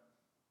around.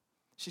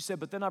 She said,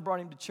 but then I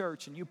brought him to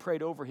church and you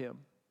prayed over him.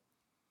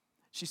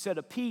 She said,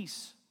 a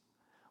peace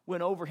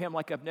went over him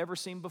like I've never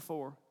seen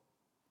before.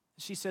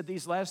 She said,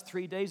 these last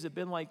 3 days have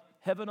been like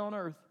heaven on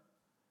earth.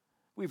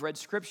 We've read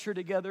scripture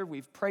together.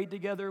 We've prayed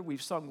together.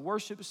 We've sung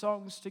worship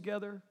songs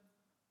together.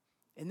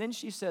 And then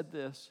she said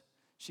this.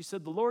 She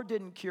said, the Lord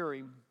didn't cure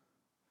him,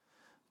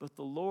 but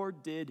the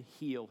Lord did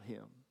heal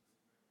him.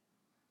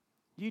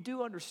 You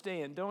do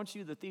understand, don't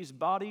you, that these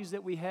bodies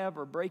that we have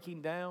are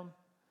breaking down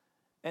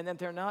and that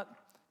they're not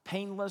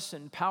painless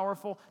and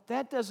powerful?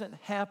 That doesn't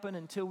happen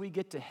until we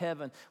get to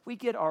heaven. We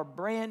get our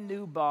brand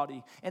new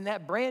body, and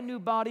that brand new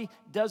body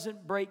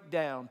doesn't break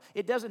down.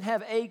 It doesn't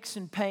have aches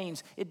and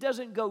pains. It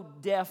doesn't go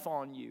deaf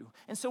on you.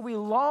 And so we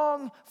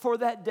long for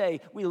that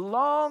day. We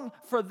long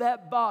for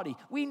that body.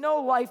 We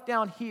know life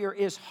down here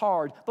is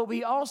hard, but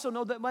we also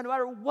know that no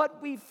matter what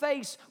we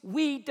face,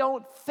 we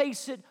don't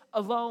face it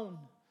alone.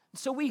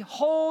 So we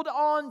hold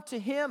on to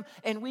Him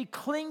and we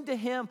cling to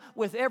Him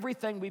with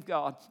everything we've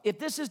got. If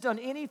this has done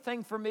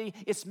anything for me,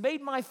 it's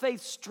made my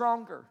faith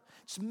stronger.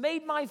 It's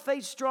made my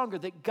faith stronger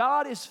that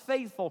God is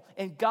faithful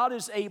and God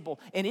is able.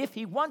 And if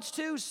He wants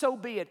to, so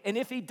be it. And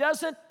if He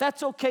doesn't,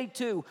 that's okay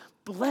too.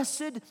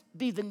 Blessed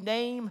be the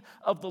name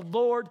of the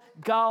Lord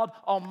God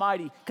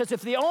Almighty. Because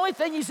if the only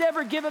thing He's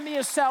ever given me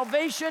is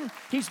salvation,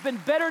 He's been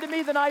better to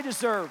me than I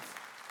deserve.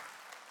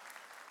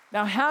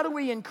 Now, how do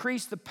we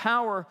increase the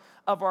power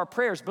of our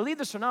prayers? Believe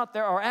this or not,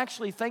 there are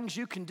actually things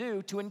you can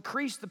do to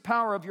increase the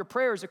power of your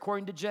prayers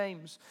according to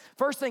James.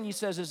 First thing he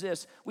says is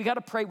this: we got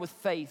to pray with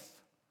faith.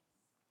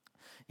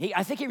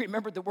 I think he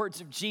remembered the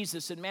words of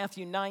Jesus in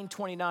Matthew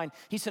 9:29.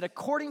 He said,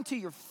 according to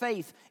your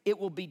faith, it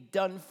will be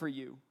done for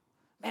you.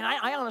 Man,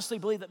 I honestly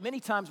believe that many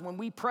times when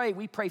we pray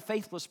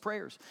faithless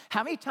prayers.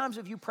 How many times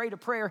have you prayed a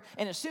prayer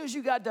and as soon as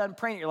you got done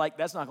praying, you're like,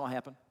 that's not going to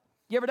happen?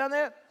 You ever done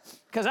that?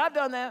 Because I've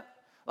done that.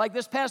 Like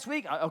this past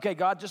week, okay,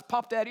 God just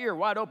popped that ear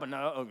wide open.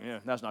 No, yeah,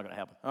 that's not going to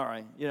happen. All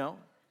right,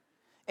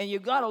 And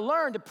you've got to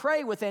learn to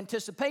pray with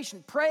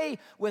anticipation. Pray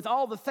with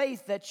all the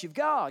faith that you've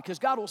got because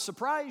God will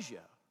surprise you.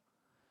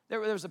 There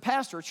was a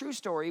pastor, a true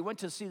story. He went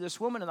to see this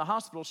woman in the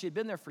hospital. She had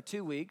been there for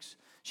 2 weeks.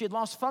 She had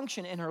lost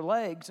function in her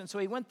legs, and so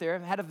he went there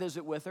and had a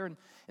visit with her, and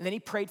then he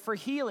prayed for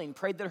healing,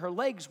 prayed that her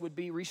legs would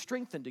be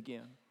re-strengthened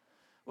again.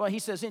 Well, he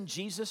says, in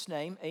Jesus'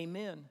 name,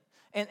 amen.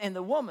 And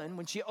the woman,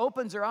 when she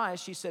opens her eyes,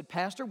 she said,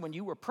 Pastor, when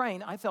you were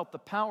praying, I felt the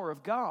power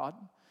of God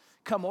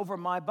come over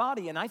my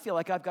body, and I feel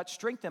like I've got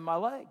strength in my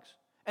legs.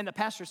 And the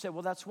pastor said,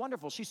 well, that's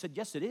wonderful. She said,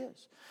 yes, it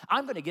is.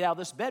 I'm going to get out of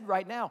this bed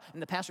right now.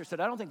 And the pastor said,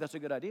 I don't think that's a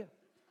good idea.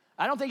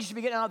 I don't think you should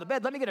be getting out of the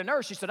bed. Let me get a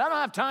nurse. She said, I don't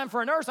have time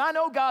for a nurse. I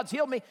know God's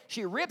healed me.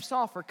 She rips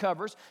off her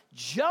covers,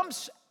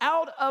 jumps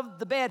out of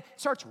the bed,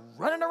 starts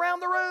running around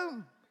the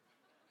room.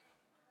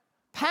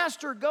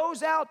 Pastor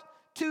goes out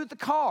to the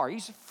car.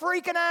 He's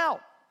freaking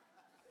out.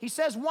 He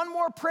says one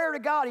more prayer to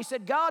God. He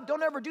said, God,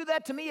 don't ever do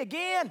that to me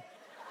again.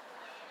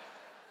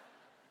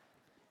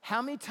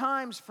 How many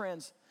times,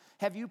 friends,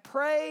 have you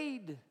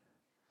prayed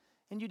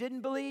and you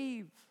didn't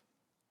believe?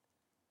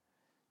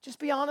 Just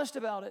be honest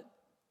about it.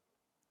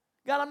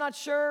 God, I'm not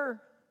sure.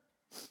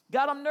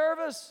 God, I'm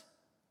nervous.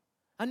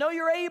 I know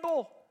you're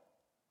able.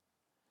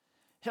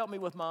 Help me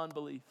with my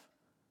unbelief.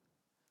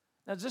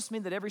 Now, does this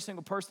mean that every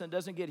single person that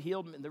doesn't get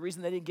healed, and the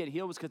reason they didn't get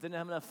healed was because they didn't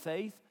have enough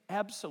faith?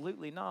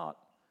 Absolutely not.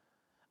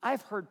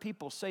 I've heard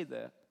people say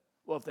that.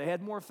 Well, if they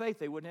had more faith,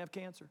 they wouldn't have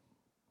cancer.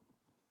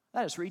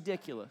 That is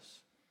ridiculous.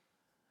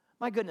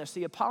 My goodness,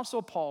 the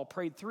Apostle Paul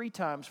prayed 3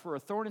 times for a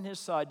thorn in his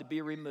side to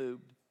be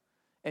removed,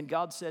 and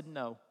God said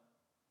no.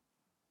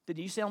 Did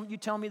you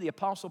tell me the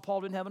Apostle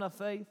Paul didn't have enough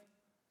faith?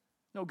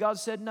 No, God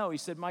said no. He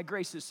said, my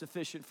grace is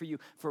sufficient for you.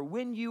 For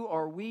when you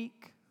are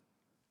weak,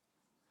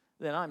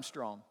 then I'm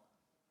strong.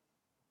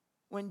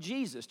 Do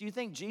you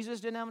think Jesus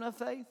didn't have enough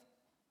faith?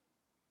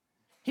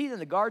 He's in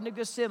the Garden of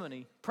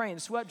Gethsemane, praying,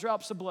 sweat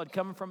drops of blood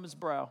coming from his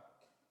brow.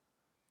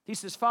 He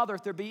says, Father,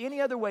 if there be any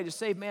other way to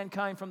save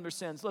mankind from their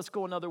sins, let's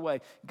go another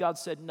way. God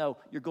said, no,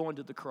 you're going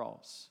to the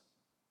cross.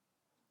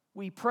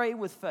 We pray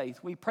with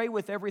faith. We pray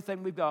with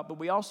everything we've got, but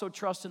we also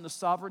trust in the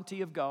sovereignty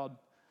of God,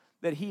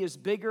 that He is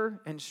bigger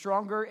and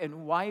stronger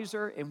and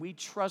wiser, and we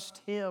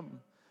trust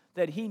Him,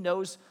 that He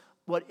knows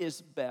what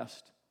is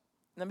best.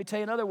 Let me tell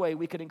you another way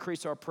we could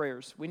increase our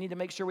prayers. We need to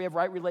make sure we have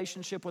right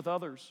relationship with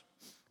others.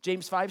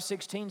 James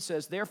 5:16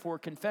 says, therefore,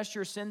 confess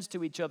your sins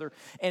to each other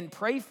and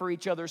pray for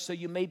each other so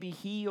you may be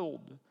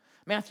healed.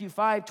 Matthew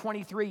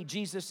 5:23,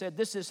 Jesus said,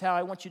 this is how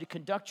I want you to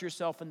conduct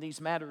yourself in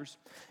these matters.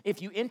 If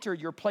you enter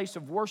your place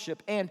of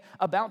worship and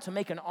about to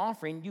make an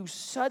offering, you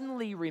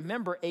suddenly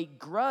remember a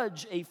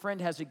grudge a friend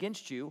has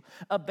against you,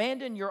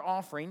 abandon your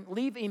offering,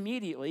 leave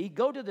immediately,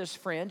 go to this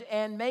friend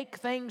and make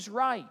things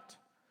right.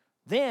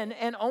 Then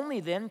and only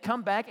then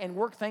come back and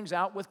work things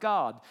out with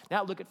God.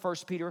 Now look at 1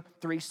 Peter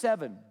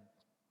 3:7.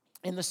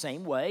 In the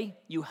same way,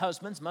 you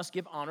husbands must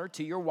give honor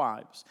to your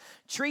wives.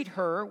 Treat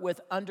her with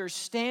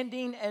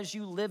understanding as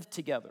you live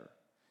together.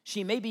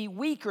 She may be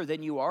weaker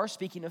than you are,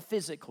 speaking of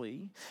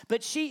physically,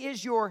 but she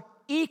is your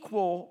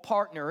equal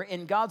partner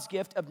in God's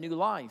gift of new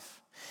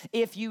life.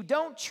 If you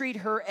don't treat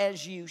her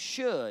as you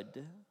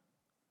should,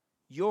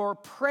 your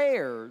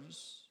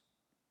prayers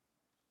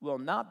will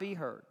not be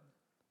heard.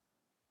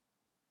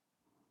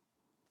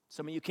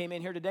 Some of you came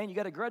in here today and you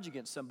got a grudge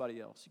against somebody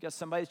else. You got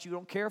somebody that you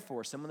don't care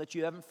for, someone that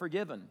you haven't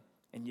forgiven.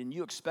 And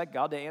you expect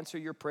God to answer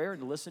your prayer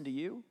and to listen to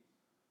you?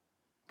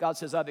 God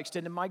says, I've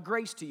extended my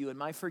grace to you and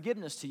my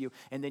forgiveness to you.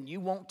 And then you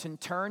won't in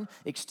turn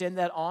extend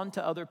that on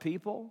to other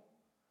people?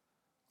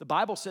 The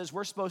Bible says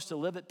we're supposed to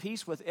live at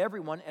peace with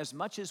everyone as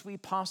much as we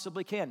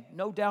possibly can.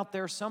 No doubt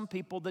there are some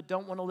people that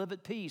don't want to live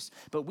at peace,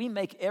 but we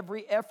make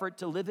every effort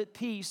to live at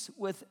peace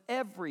with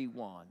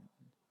everyone.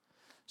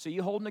 So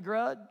you holding a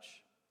grudge?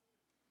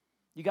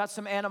 You got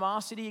some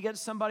animosity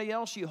against somebody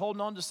else? You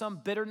holding on to some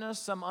bitterness,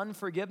 some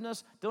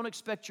unforgiveness? Don't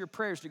expect your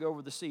prayers to go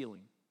over the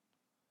ceiling.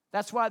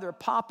 That's why they're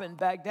popping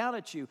back down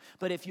at you.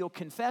 But if you'll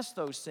confess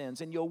those sins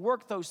and you'll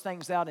work those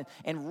things out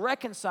and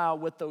reconcile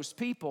with those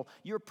people,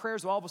 your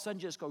prayers will all of a sudden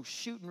just go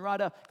shooting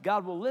right up.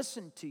 God will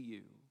listen to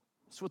you.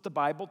 That's what the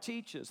Bible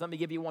teaches. Let me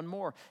give you one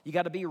more. You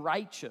got to be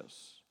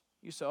righteous.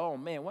 You say, oh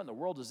man, what in the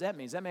world does that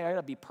mean? Does that mean I got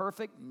to be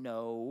perfect?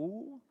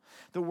 No.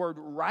 The word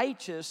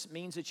righteous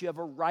means that you have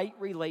a right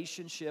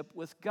relationship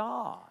with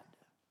God.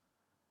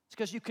 It's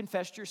because you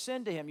confessed your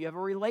sin to Him. You have a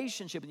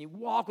relationship and you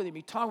walk with Him,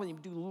 you talk with Him,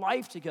 you do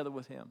life together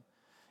with Him.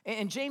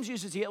 And James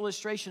uses the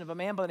illustration of a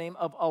man by the name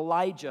of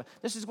Elijah.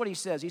 This is what he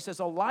says. He says,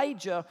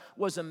 Elijah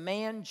was a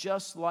man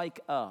just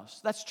like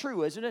us. That's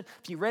true, isn't it?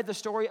 If you read the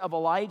story of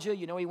Elijah,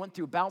 you know he went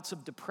through bouts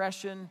of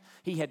depression.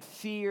 He had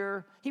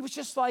fear. He was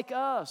just like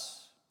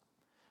us.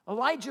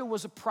 Elijah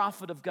was a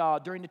prophet of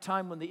God during the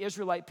time when the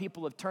Israelite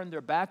people had turned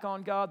their back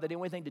on God. They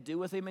didn't want anything to do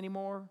with Him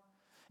anymore.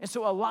 And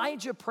so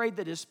Elijah prayed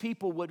that his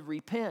people would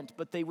repent,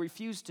 but they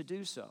refused to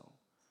do so.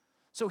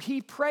 So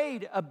he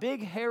prayed a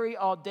big, hairy,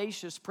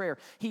 audacious prayer.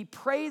 He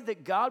prayed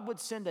that God would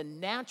send a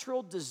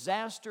natural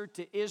disaster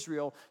to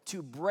Israel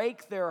to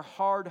break their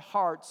hard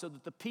hearts so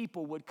that the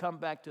people would come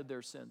back to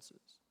their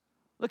senses.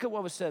 Look at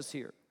what it says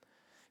here.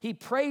 He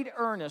prayed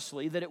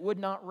earnestly that it would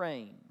not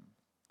rain.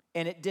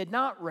 And it did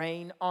not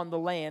rain on the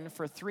land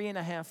for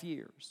 3.5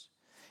 years.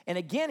 And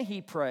again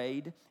he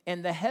prayed,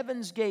 and the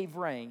heavens gave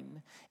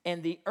rain,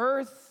 and the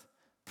earth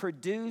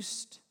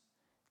produced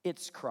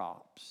its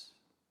crops.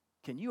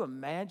 Can you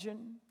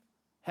imagine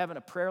having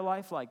a prayer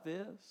life like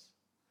this?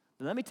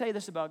 But let me tell you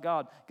this about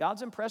God.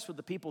 God's impressed with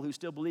the people who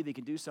still believe he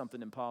can do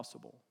something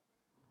impossible.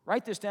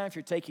 Write this down if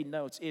you're taking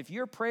notes. If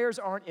your prayers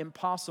aren't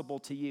impossible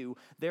to you,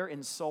 they're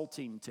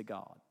insulting to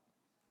God.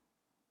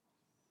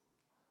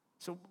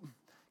 So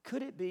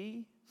could it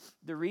be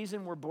the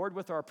reason we're bored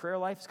with our prayer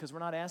life is because we're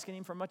not asking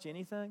him for much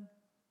anything?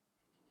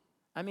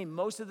 I mean,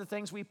 most of the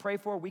things we pray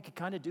for, we could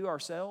kind of do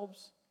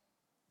ourselves.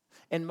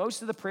 And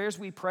most of the prayers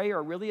we pray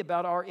are really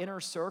about our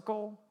inner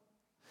circle.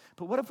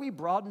 But what if we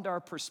broadened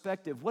our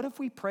perspective? What if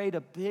we prayed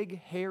a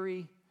big,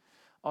 hairy,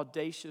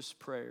 audacious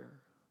prayer?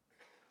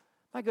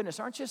 My goodness,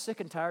 aren't you sick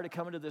and tired of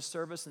coming to this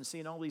service and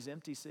seeing all these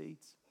empty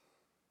seats?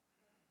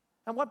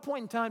 At what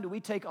point in time do we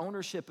take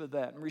ownership of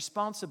that and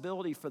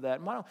responsibility for that?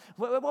 And at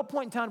what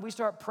point in time do we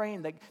start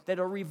praying that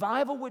a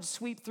revival would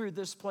sweep through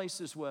this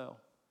place as well?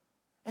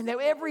 And that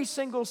every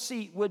single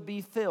seat would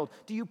be filled.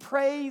 Do you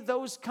pray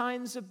those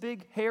kinds of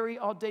big, hairy,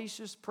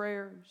 audacious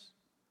prayers?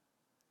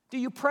 Do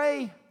you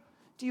pray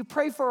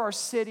for our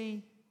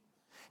city?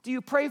 Do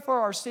you pray for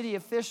our city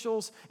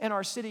officials and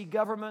our city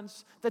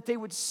governments that they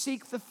would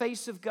seek the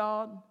face of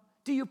God?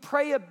 Do you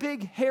pray a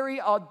big,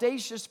 hairy,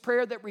 audacious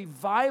prayer that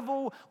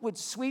revival would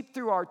sweep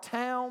through our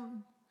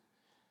town?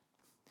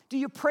 Do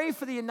you pray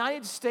for the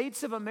United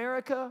States of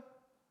America?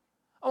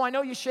 Oh, I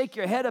know you shake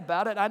your head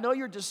about it. I know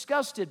you're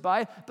disgusted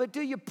by it, but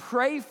do you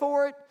pray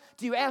for it?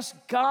 Do you ask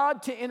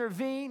God to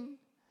intervene?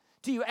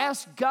 Do you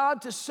ask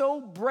God to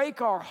so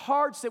break our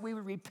hearts that we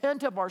would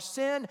repent of our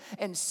sin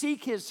and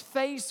seek his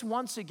face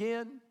once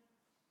again?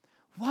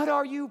 What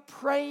are you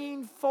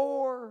praying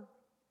for?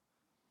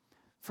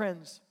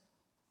 Friends,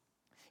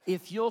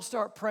 if you'll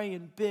start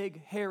praying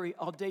big, hairy,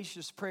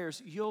 audacious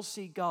prayers, you'll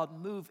see God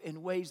move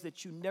in ways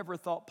that you never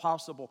thought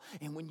possible.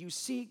 And when you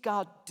see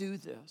God do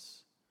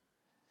this,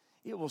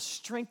 it will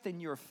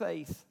strengthen your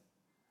faith.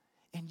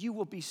 And you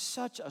will be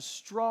such a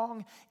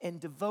strong and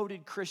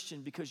devoted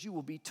Christian because you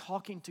will be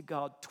talking to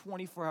God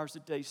 24 hours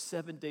a day,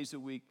 7 days a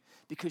week,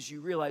 because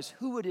you realize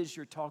who it is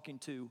you're talking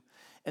to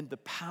and the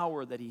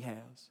power that he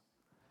has.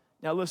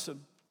 Now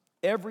listen,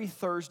 every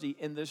Thursday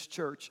in this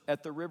church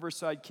at the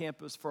Riverside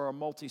campus for our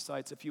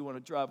multi-sites, if you want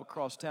to drive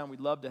across town, we'd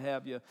love to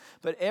have you.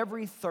 But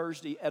every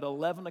Thursday at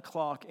 11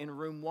 o'clock in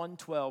room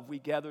 112, we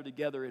gather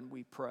together and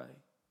we pray.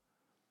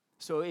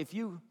 So if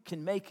you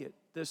can make it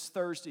this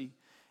Thursday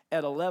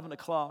at 11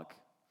 o'clock,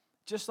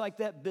 just like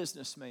that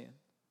businessman,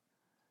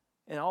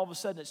 and all of a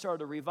sudden it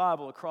started a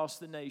revival across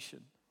the nation.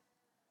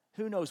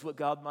 Who knows what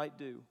God might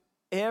do?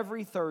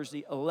 Every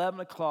Thursday, 11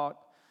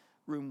 o'clock,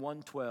 room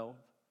 112.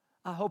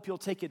 I hope you'll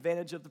take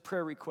advantage of the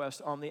prayer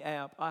request on the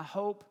app. I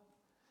hope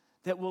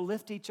that we'll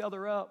lift each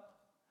other up,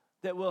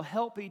 that we'll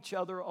help each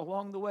other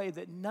along the way,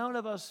 that none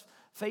of us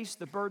face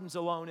the burdens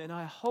alone. And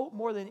I hope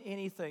more than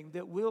anything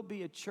that we'll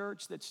be a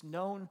church that's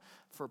known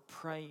for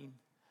praying,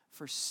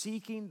 for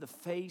seeking the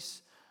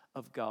face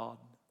of God.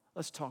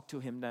 Let's talk to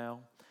him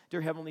now.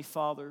 Dear Heavenly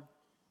Father,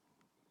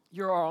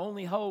 you're our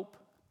only hope.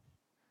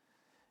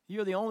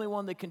 You're the only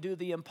one that can do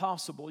the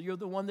impossible. You're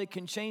the one that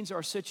can change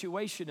our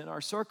situation and our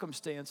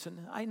circumstance. And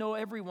I know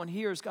everyone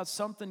here has got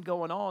something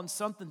going on,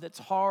 something that's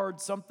hard,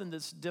 something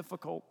that's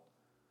difficult.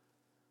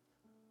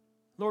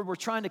 Lord, we're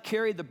trying to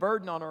carry the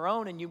burden on our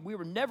own, and we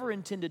were never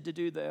intended to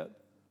do that.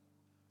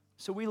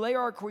 So we lay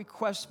our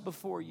requests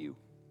before you.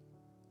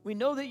 We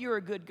know that you're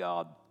a good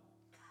God.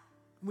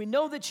 We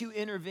know that you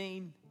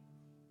intervene.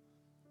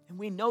 And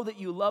we know that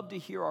you love to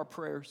hear our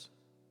prayers.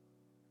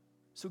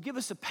 So give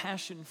us a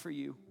passion for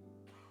you.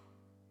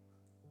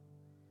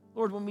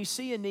 Lord, when we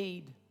see a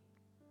need,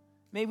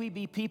 may we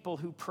be people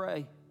who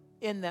pray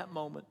in that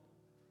moment.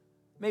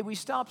 May we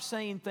stop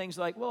saying things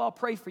like, well, I'll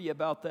pray for you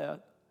about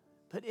that.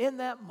 But in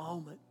that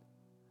moment,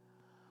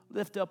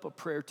 lift up a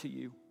prayer to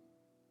you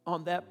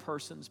on that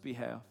person's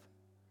behalf.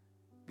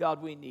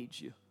 God, we need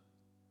you.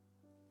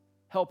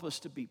 Help us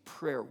to be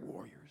prayer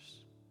warriors.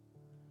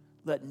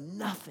 Let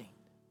nothing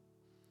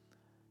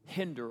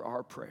hinder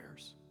our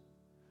prayers.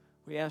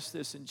 We ask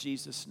this in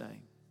Jesus'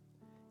 name.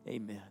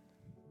 Amen.